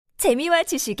재미와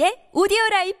지식의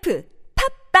오디오라이프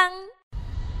팝빵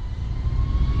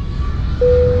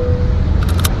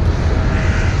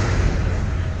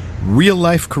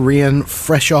Real-life Korean,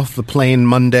 fresh off the plane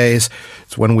Mondays.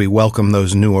 It's when we welcome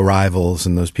those new arrivals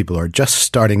and those people who are just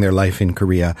starting their life in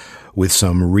Korea with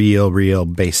some real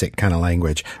basic kind of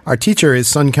language. Our teacher is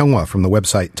Sun Kyunghwa from the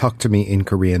website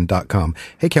talktomeinkorean.com.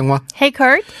 Hey, Kyunghwa. Hey,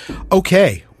 Kurt.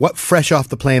 Okay, what fresh off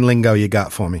the plane lingo you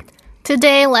got for me?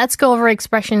 Today, let's go over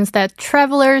expressions that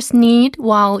travelers need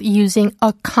while using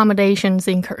accommodations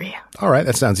in Korea. All right,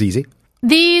 that sounds easy.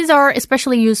 These are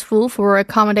especially useful for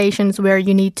accommodations where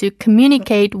you need to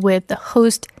communicate with the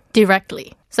host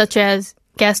directly, such as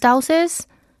guest houses,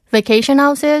 vacation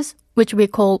houses, which we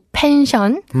call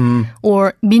pension,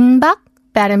 or 민박,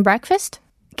 bed and breakfast.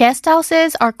 Guest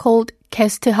houses are called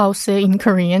게스트하우스 in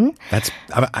Korean.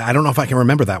 I don't know if I can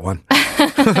remember that one.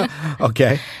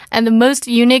 Okay. And the most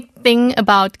unique thing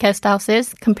about guest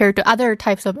houses compared to other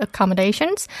types of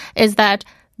accommodations is that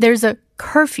there's a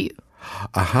curfew.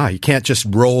 Aha, you can't just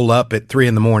roll up at 3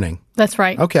 a.m. That's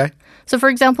right. Okay. So for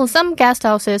example, some guest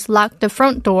houses lock the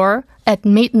front door at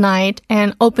midnight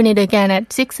and open it again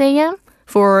at 6 a.m.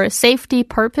 for safety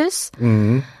purpose.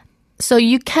 Mm-hmm. So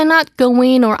you cannot go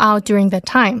in or out during that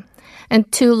time. And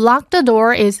to lock the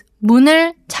door is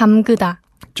문을 잠그다.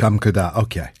 잠그다,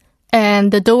 okay.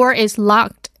 And the door is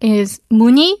locked is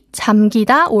문이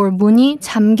잠기다 or 문이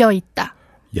잠겨 있다.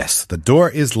 Yes, the door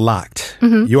is locked.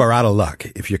 Mm-hmm. You are out of luck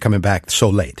if you're coming back so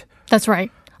late. That's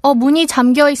right. 문이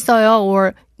잠겨 있어요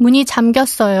or 문이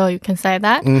잠겼어요. You can say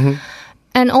that. Mm-hmm.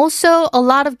 And also, a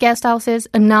lot of guest houses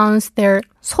announce their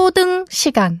소등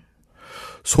시간.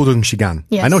 소등 시간.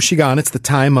 Yes. I know 시간, it's the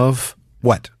time of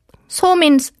what? 소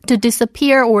means to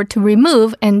disappear or to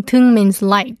remove, and 등 means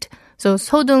light. So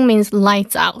소등 means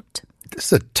lights out.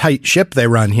 This is a tight ship they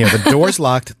run here. The door's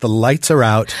locked, the lights are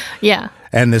out. Yeah.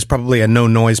 And there's probably a no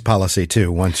noise policy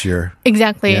too once you're...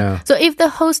 Exactly. Yeah. So if the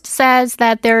host says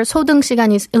that their 소등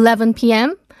시간 is 11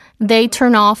 p.m., they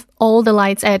turn off all the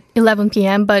lights at 11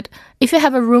 p.m. But if you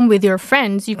have a room with your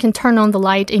friends, you can turn on the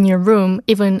light in your room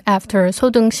even after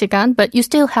소등 시간, but you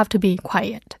still have to be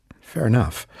quiet. Fair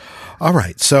enough. All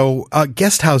right. So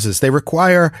guest houses, they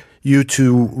require you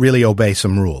to really obey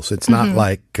some rules. It's not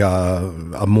like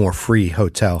a more free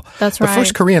hotel. That's right. The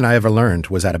first Korean I ever learned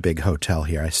was at a big hotel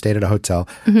here. I stayed at a hotel,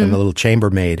 and the little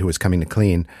chambermaid who was coming to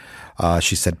clean,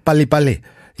 she said, 빨리, 빨리.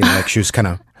 You know, like she was kind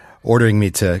of ordering me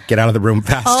to get out of the room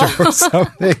faster or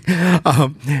something.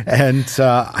 I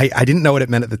didn't know what it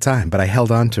meant at the time, but I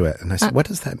held on to it. And I said, what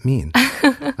does that mean?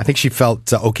 I think she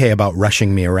felt okay about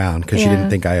rushing me around because she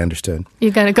didn't think I understood. You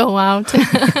gotta go out.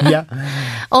 Yeah.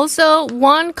 Also,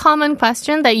 one common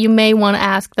question that you may want to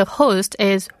ask the host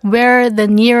is where the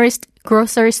nearest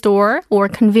grocery store or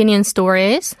convenience store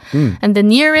is. And the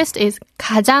nearest is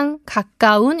가장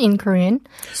가까운 in Korean.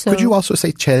 So, could you also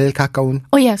say 제일 가까운?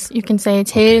 Oh, yes. You can say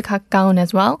제일 가까운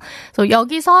as well. So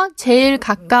여기서 제일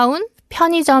가까운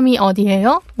편의점이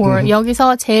어디예요? Or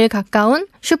여기서 제일 가까운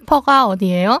슈퍼가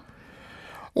어디예요?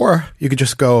 Or you could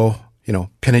just go,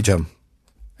 편의점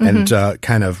and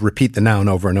kind of repeat the noun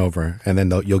over and over, and then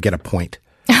you'll get a point.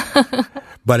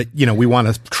 But, we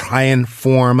want to try and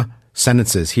form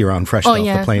sentences here on Fresh Off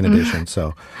the Plane edition.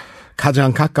 So,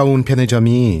 가장 가까운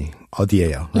편의점이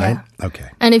어디예요, right? Yeah. Okay.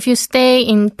 And if you stay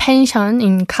in pension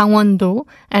in 강원도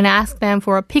and ask them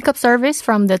for a pickup service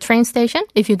from the train station,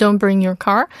 if you don't bring your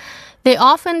car, they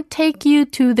often take you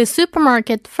to the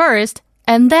supermarket first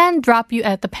and then drop you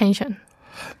at the pension.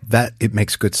 It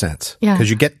makes good sense. Yeah. Because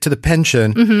you get to the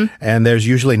pension, and there's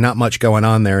usually not much going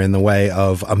on there in the way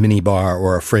of a mini bar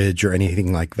or a fridge or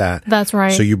anything like that. That's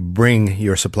right. So you bring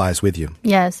your supplies with you.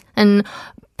 Yes. And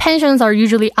pensions are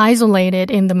usually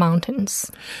isolated in the mountains.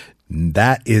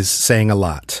 That is saying a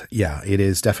lot. Yeah, it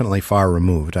is definitely far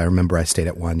removed. I remember I stayed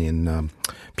at one in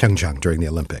Pyeongchang during the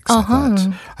Olympics.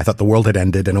 I thought the world had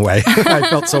ended in a way. I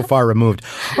felt so far removed.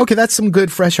 Okay, that's some good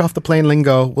fresh off the plane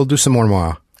lingo. We'll do some more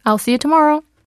tomorrow. I'll see you tomorrow.